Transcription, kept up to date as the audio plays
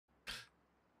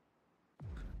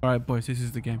All right, boys, this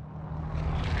is the game.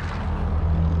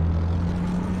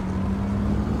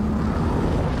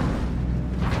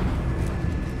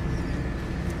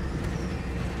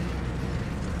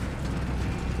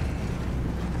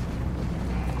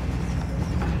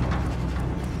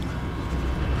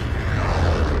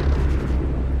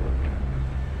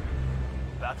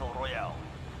 Battle Royale.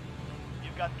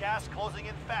 You've got gas closing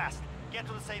in fast. Get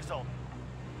to the safe zone.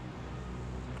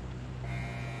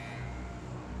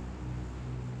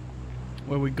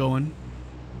 Where we going?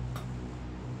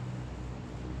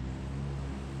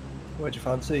 Where'd you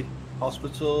fancy?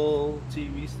 Hospital,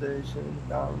 TV station,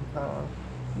 downtown?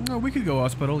 No, we could go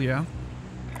hospital, yeah.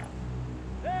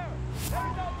 There!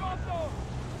 Heading down drop zone!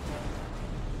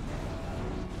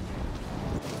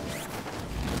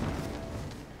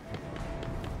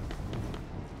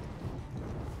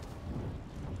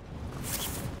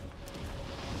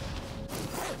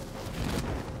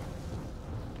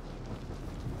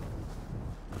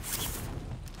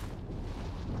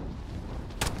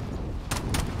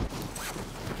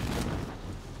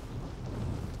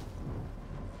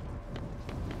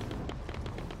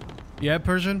 Yeah,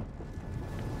 Persian?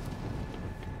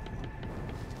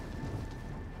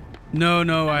 No,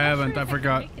 no, I haven't. I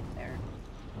forgot.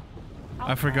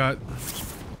 I forgot.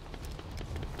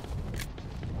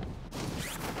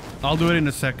 I'll do it in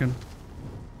a second.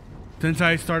 Since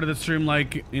I started the stream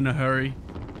like in a hurry,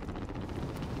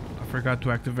 I forgot to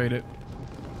activate it.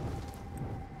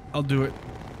 I'll do it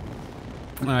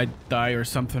when I die or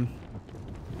something.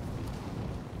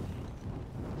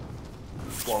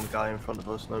 One guy in front of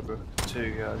us, Nobruc.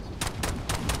 Two guys.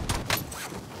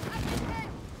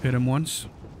 Hit him once.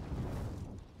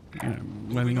 Yeah,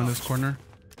 landing on this corner.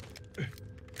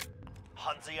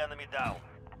 Hunt the enemy down.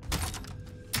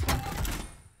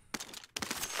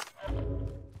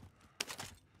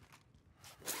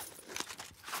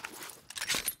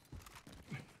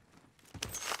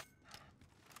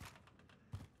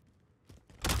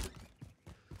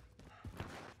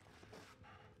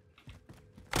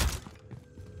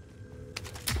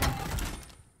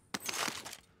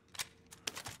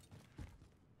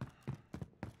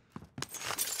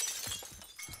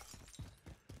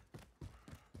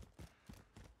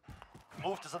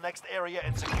 Move to the next area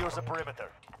and secure the perimeter.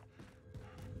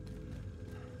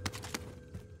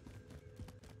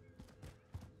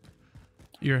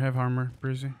 You have armor,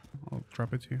 Breezy. I'll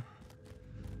drop it to you.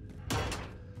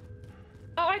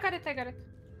 Oh, I got it, I got it.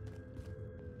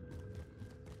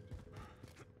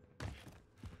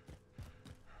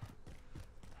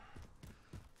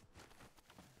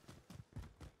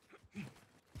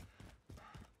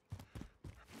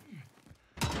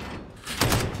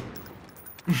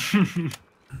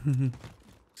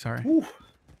 Sorry. Ooh.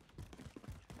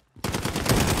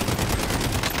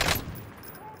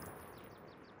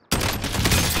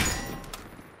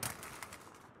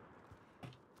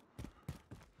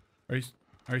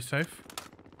 Are you safe?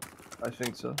 I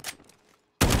think so.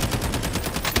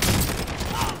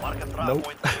 Mark a drop Nope.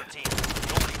 point for your team.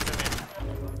 Don't leave them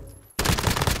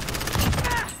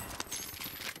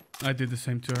in. I did the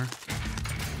same to her.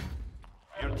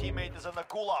 Your teammate is in the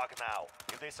gulag now.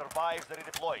 If they survive, they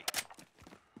redeploy.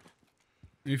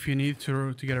 If you need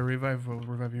to get a revive, we'll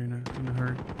revive you in a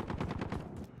hurry.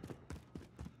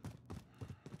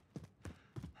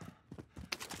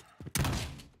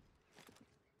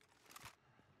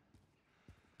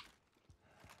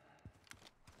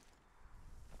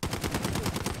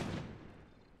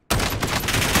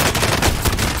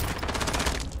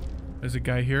 There's a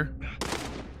guy here.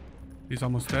 He's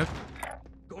almost dead.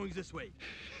 Going this way.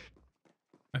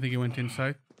 I think he went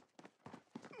inside.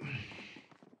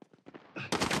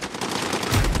 He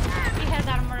has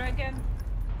armor again.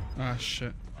 Ah,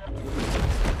 shit. You're in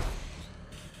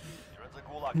the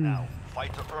gulag now.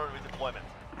 Fight to earn redeployment.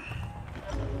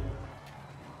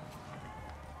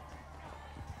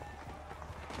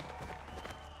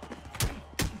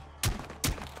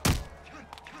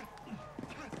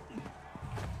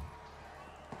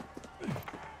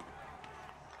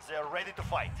 They're ready to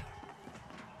fight.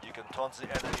 You can taunt the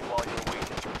enemy while you're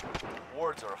waiting.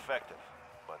 Words are effective,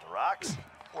 but rocks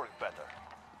work better.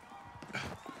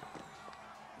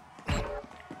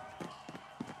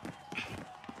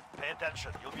 Pay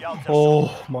attention, you'll be out there soon.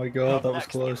 Oh my god, Up that was next,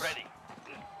 get close. ready.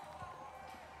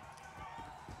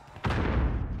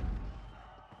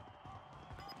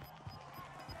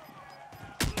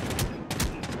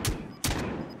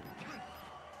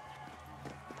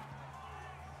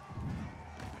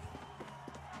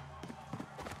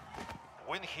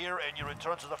 Win here and you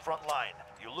return to the front line.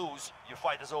 You lose, your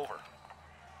fight is over.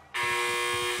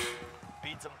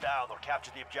 Beat them down or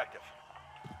capture the objective.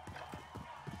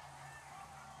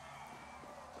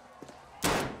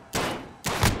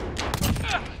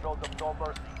 Showed them no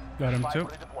mercy. Got him too.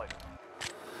 Five redeployment.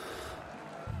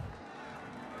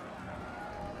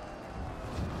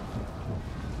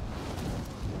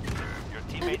 Your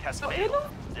teammate has failed.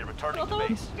 They're returning to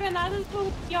base. Granadas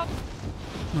do pior.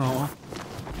 No.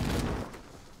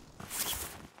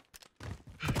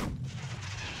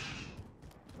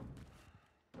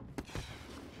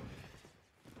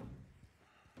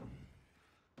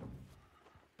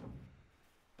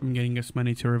 I'm getting us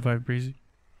money to revive Breezy.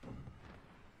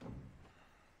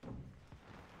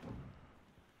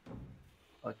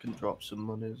 I can drop some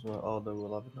money as well. Oh, then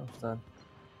we'll have enough then.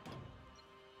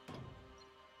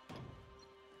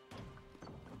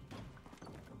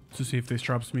 To see if this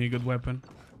drops me a good weapon.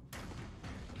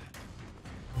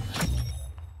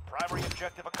 Primary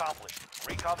objective accomplished.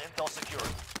 Recon intel secured.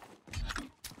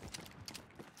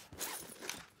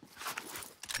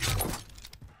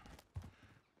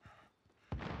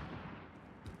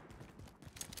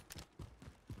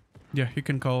 Yeah, you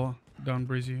can call down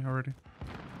Breezy already.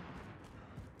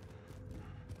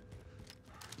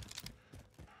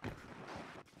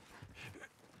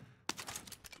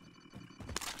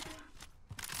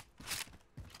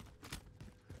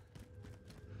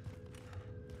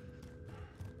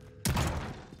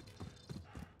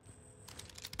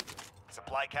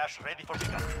 Supply cache ready for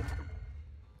pickup.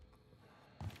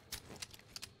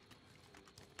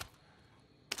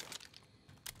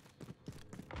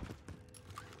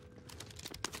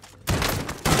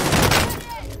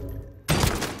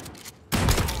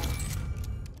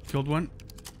 Killed one.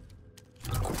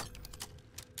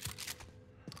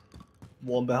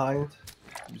 One behind.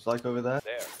 Just like over there.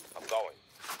 There, I'm going.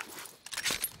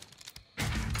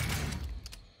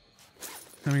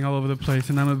 Coming all over the place,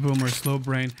 and I'm a boomer, slow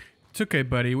brain. It's okay,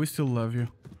 buddy. We still love you.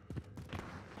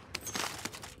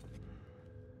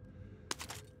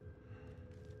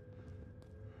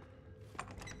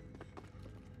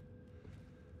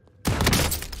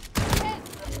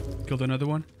 Killed another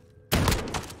one.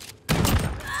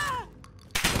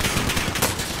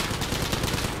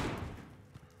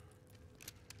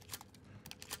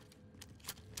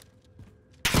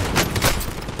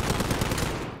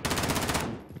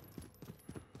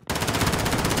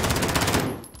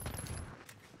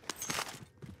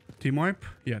 Team wipe?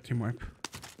 Yeah, team wipe.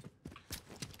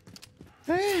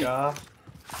 Yeah.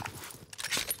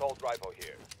 Assault rifle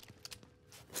here.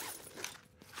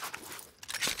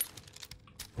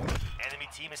 Enemy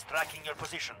team is tracking your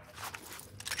position.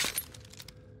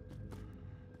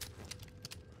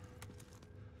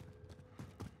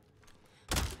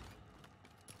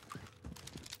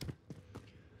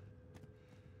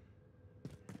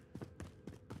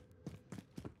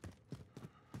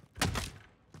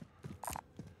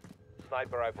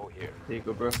 Sniper rifle here. Here you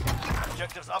go, bro.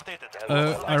 Objectives updated.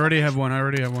 I already have one. I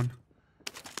already have one.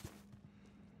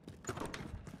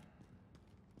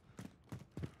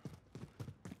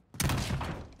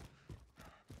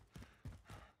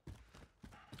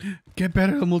 Get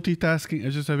better at multitasking.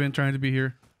 It's just I've been trying to be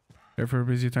here for a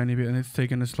busy tiny bit, and it's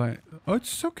taken a slight. Oh,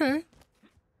 it's okay.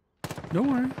 Don't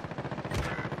worry.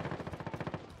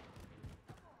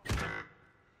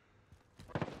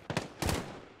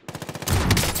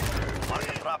 Mark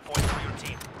a drop point for your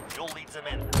team. You'll lead them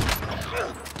in.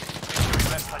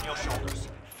 Victory rests on your shoulders.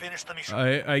 Finish the mission.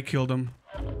 I killed him.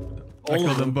 I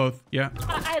killed them both. Yeah.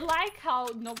 I like how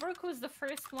Nobruc was the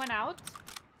first one out.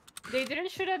 They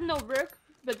didn't shoot at Nobruc,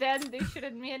 but then they shoot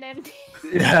at me and Endy.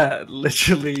 Yeah,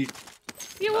 literally.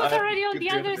 He was already on the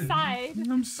other goodness. side.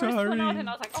 I'm First one sorry. out, and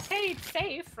I was like, okay, it's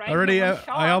safe, right? Already, No one shot,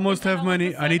 I almost and then have all of a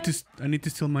money. I need sudden- to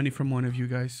steal money from one of you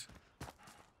guys.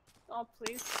 Oh,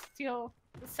 please, steal,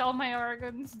 sell my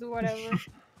organs, do whatever.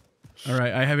 All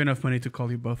right, I have enough money to call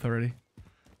you both already.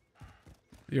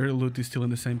 Your loot is still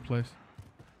in the same place.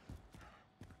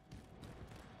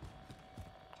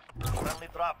 Friendly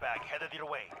drop bag headed your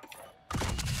way.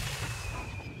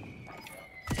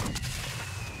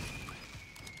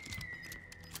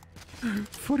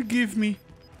 Forgive me.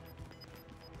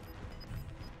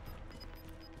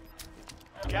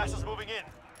 Gas is moving in.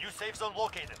 New safe zone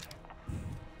located.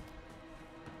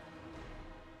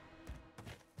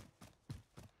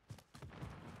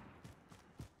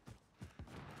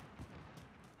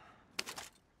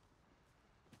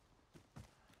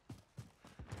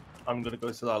 I'm gonna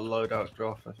go to that loadout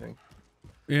drop, I think.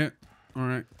 Yeah. All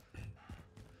right.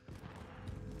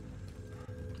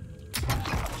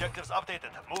 Objectives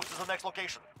updated. Move to the next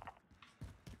location.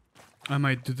 I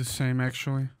might do the same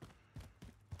actually.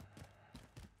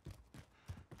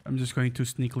 I'm just going to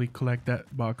sneakily collect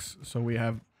that box so we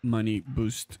have money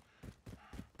boost.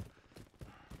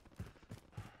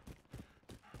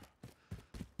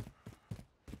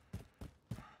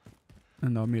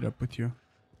 And I'll meet up with you.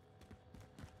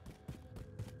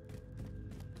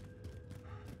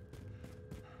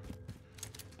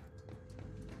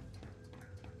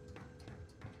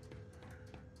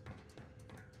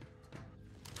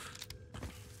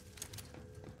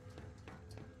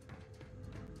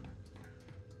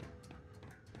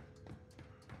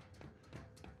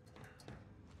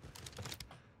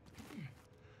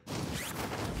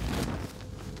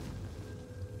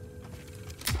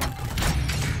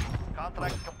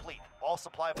 Contract complete. All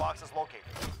supply boxes located.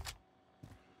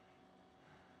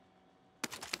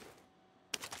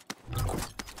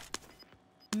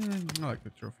 I like the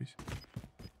trophies.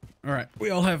 All right, we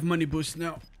all have money boost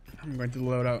now. I'm going to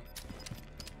load out.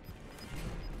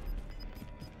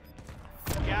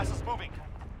 Gas is moving.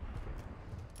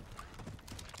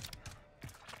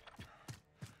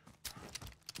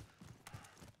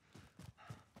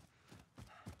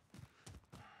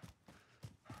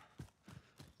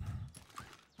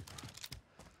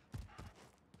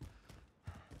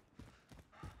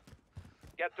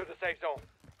 Get to the safe zone.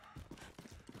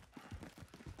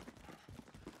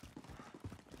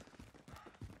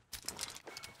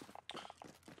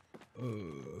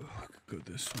 I could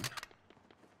go this one.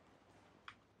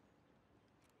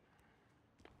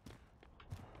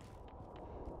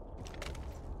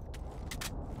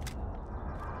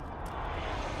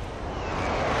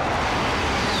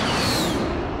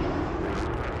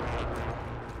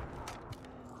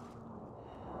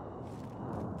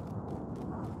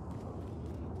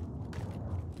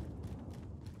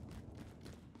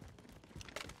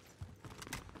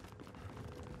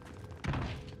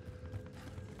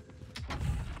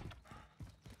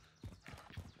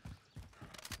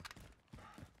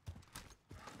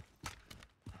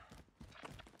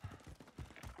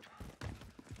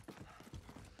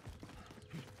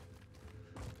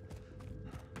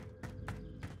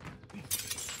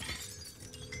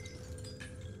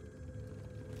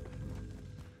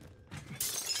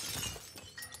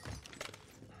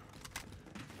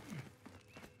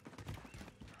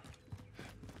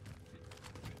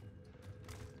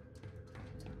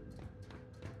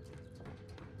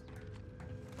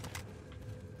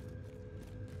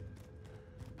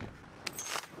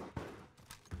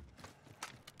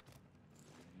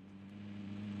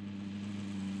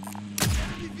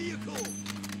 Vehicle.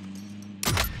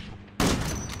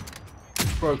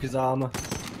 Broke his armor.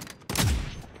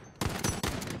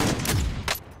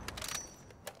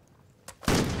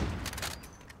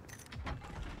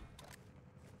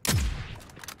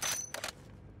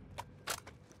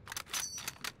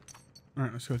 All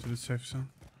right, let's go to the safe zone.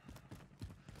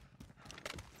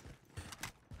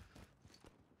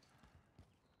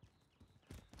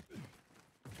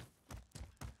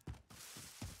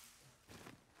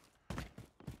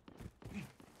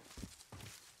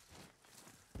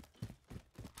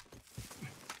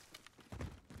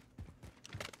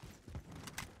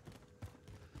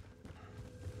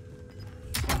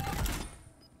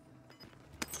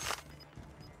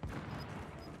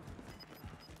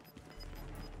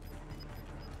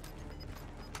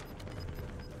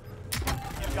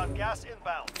 You've got gas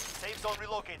inbound. Safe zone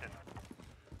relocated.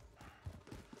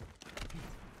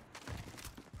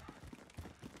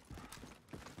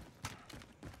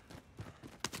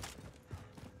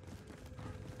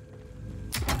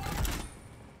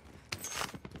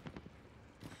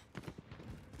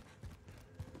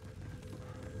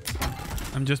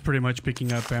 I'm just pretty much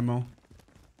picking up ammo.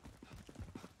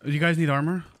 Do you guys need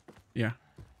armor? Yeah.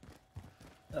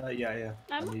 Yeah.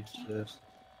 I I'm need okay. this.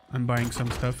 I'm buying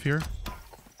some stuff here.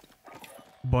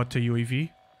 Bought a UAV.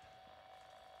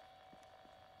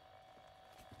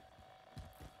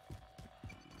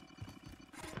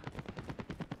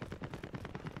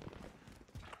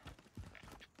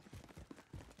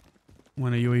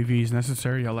 When a UAV is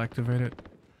necessary, I'll activate it.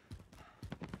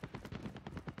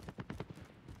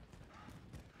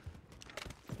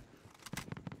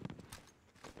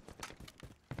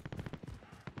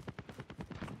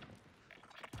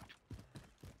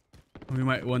 We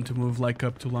might want to move like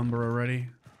up to lumber already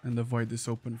and avoid this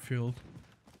open field.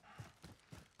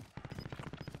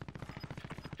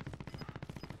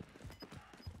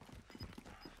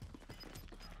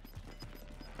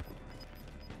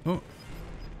 Oh,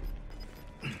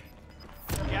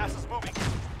 Gas is moving.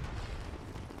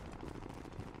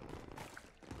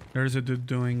 there's a dude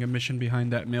doing a mission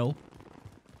behind that mill.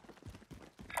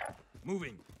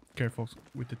 Moving. Careful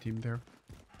with the team there.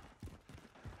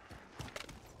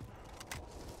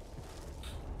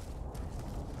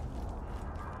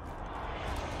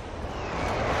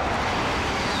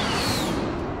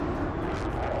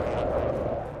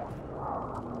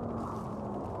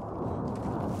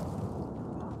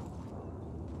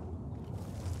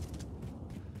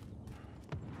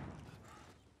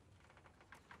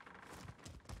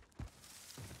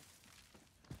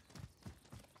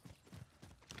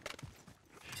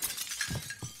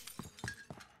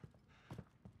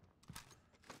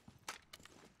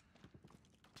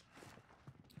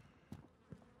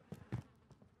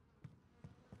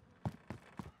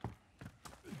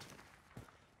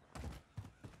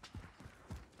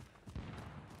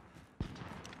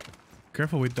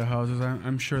 Careful with the houses.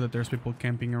 I'm sure that there's people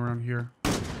camping around here.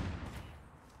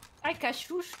 Ai, que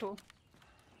susto.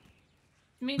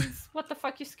 Means, what the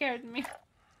fuck, you scared me.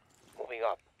 Moving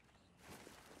up.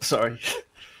 Sorry.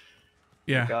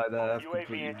 Yeah. The guy there UAV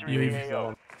completely entering UAV. moved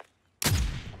on.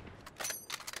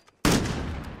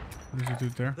 There's a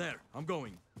dude there. There, I'm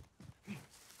going.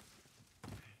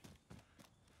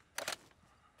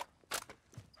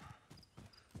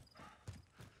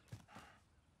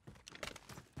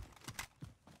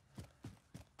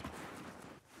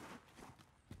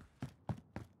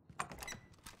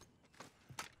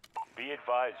 Be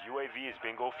advised, UAV is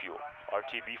bingo fuel.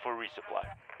 RTB for resupply.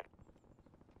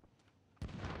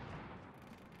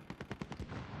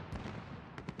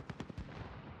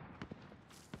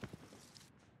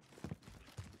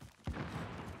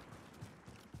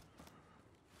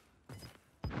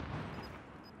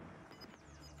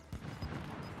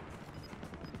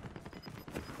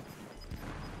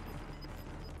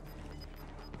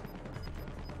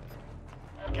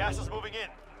 Gas is moving in.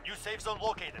 New safe zone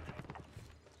located.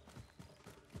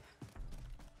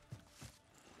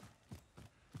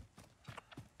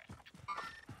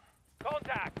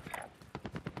 Contact!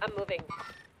 I'm moving.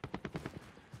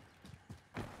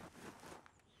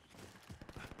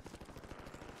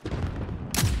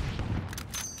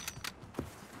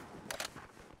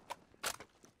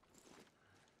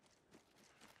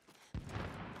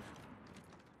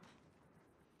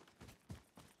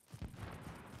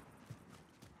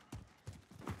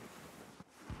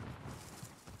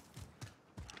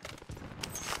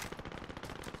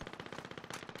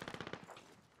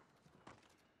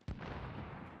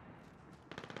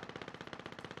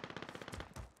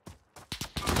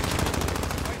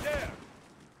 Right there!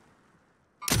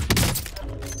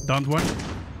 Downed one.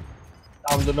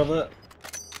 Found another.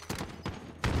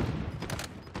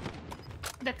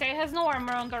 That guy has no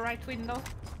armor on the right window.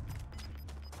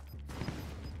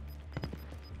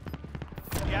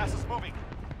 Gas is moving.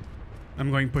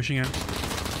 I'm going pushing in.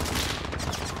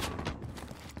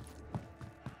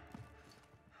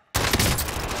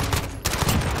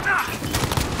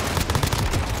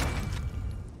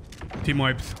 Team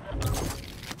wipes.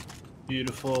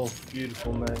 Beautiful,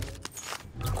 beautiful, mate.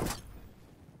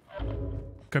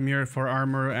 Come here for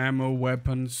armor, ammo,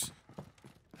 weapons.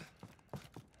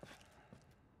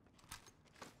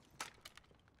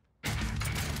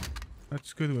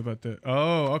 That's good about that.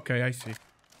 Oh, okay, I see.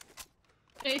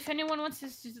 If anyone wants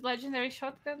his legendary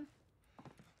shotgun,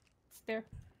 it's there.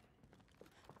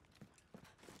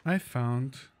 I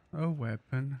found a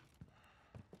weapon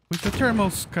with a thermal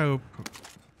scope.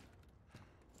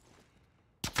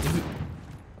 Is it?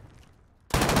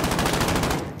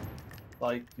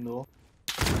 Like, no.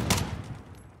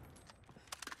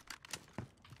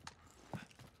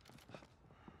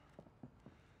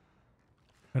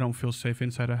 I don't feel safe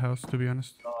inside a house, to be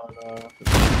honest. Oh, no.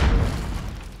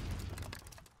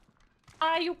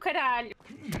 Ai, o caralho.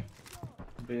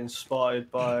 Being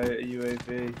spotted by a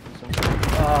UAV.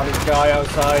 Ah, this guy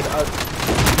outside.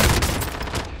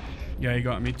 Yeah, he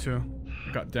got me too.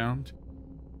 I got downed.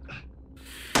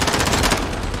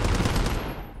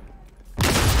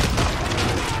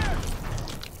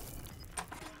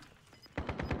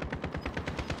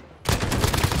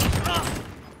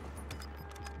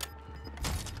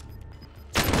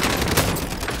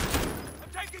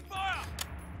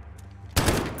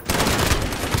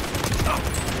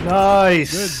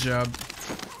 Nice. Good job.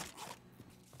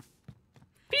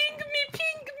 Ping me,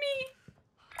 ping me!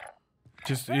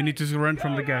 Just, you need to run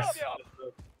from the gas.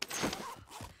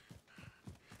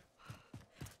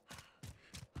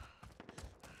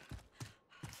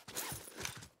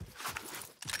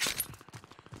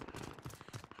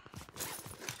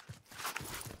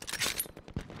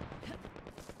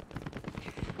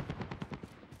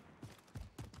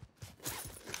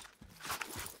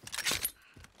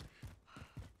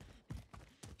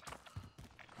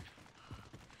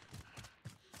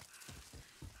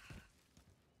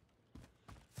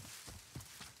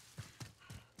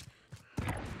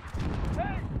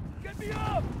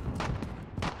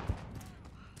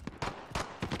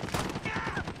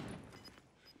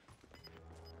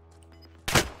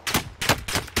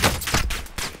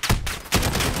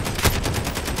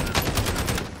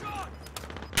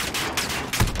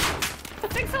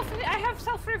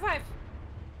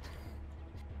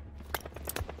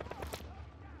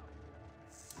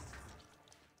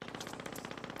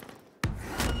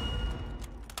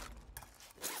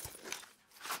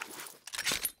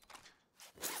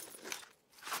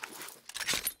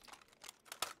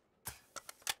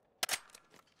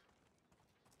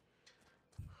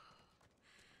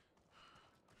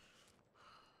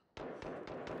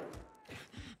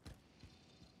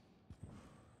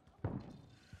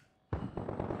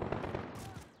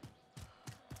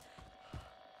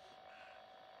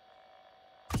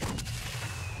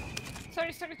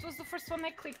 Sorry, it was the first one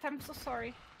I clicked. I'm so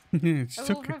sorry. It's I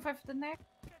will okay. revive the next.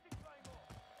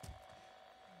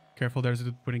 Careful, there's a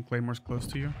dude putting claymores close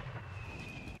to you.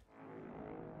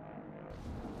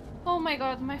 Oh my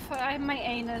god, my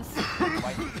anus.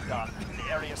 Fighting is done.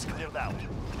 The area is cleared out.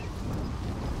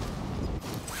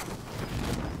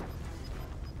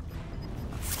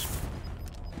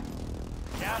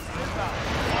 Gas is inbound.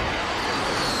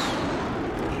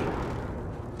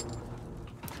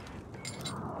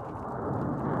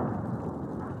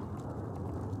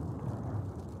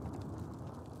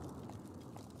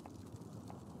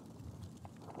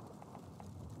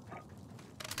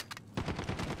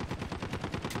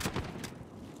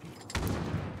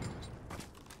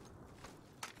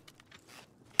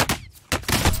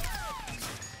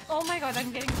 Oh my god,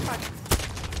 I'm getting fucked.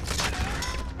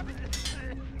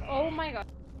 Oh my god.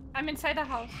 I'm inside the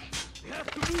house. We have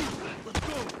to move. Let's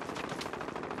go.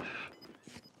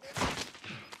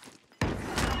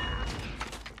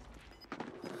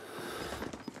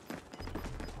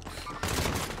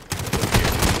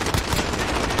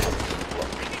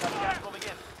 Gas moving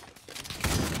in.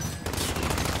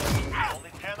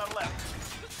 Only 10 are left.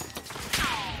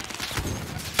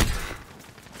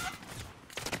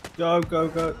 Go, go,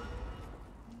 go.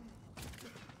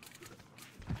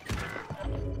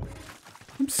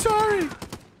 I'm sorry.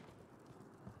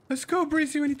 Let's go,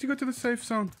 Breezy. We need to go to the safe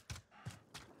zone.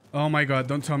 Oh my god,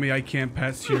 don't tell me I can't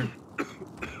pass here.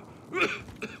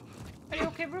 Are you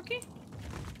okay, Brookie?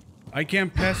 I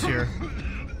can't pass here.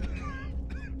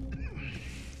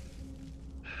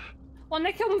 Onde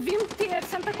é que eu me vim meter?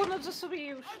 Santa quando eu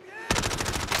subi.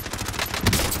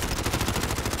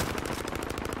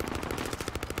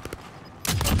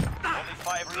 Only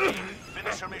 5 remain.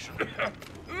 Finish your mission.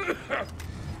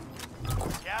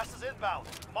 Gas is inbound.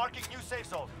 Marking new safe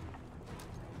zone.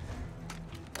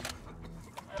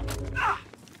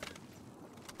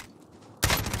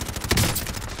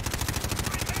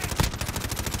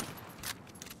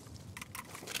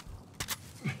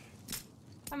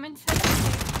 I'm inside the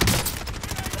safe.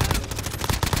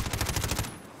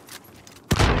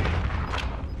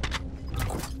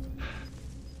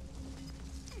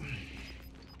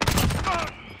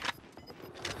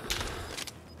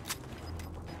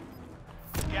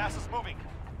 Gas is moving.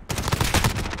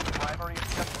 Primary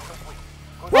objective complete.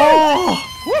 Good Oh!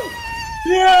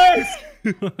 Yes!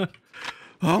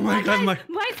 Oh my god, my...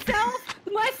 Myself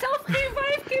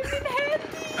revive came in handy!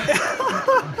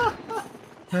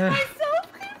 Myself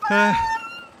revive!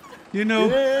 You know,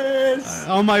 Yes!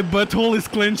 oh, my butthole is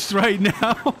clenched right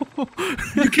now.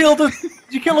 You killed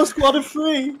a squad of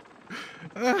 3!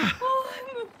 Oh,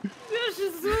 meu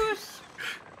Jesus!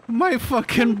 My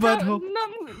fucking butthole.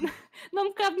 Não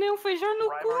me cabe nem feijão no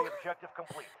Primary cu. objective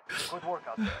complete. Good work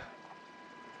out there.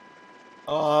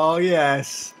 Oh,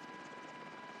 yes.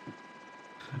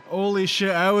 Holy shit,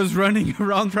 I was running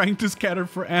around trying to scatter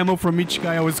for ammo from each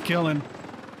guy I was killing.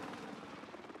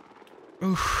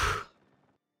 Oof.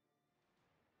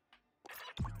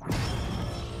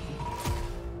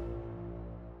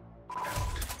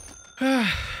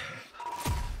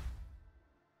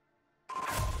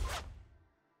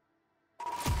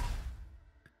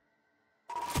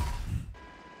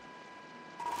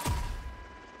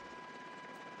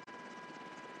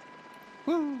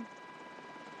 Woo.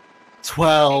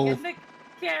 12.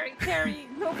 Carry,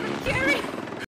 no, carry.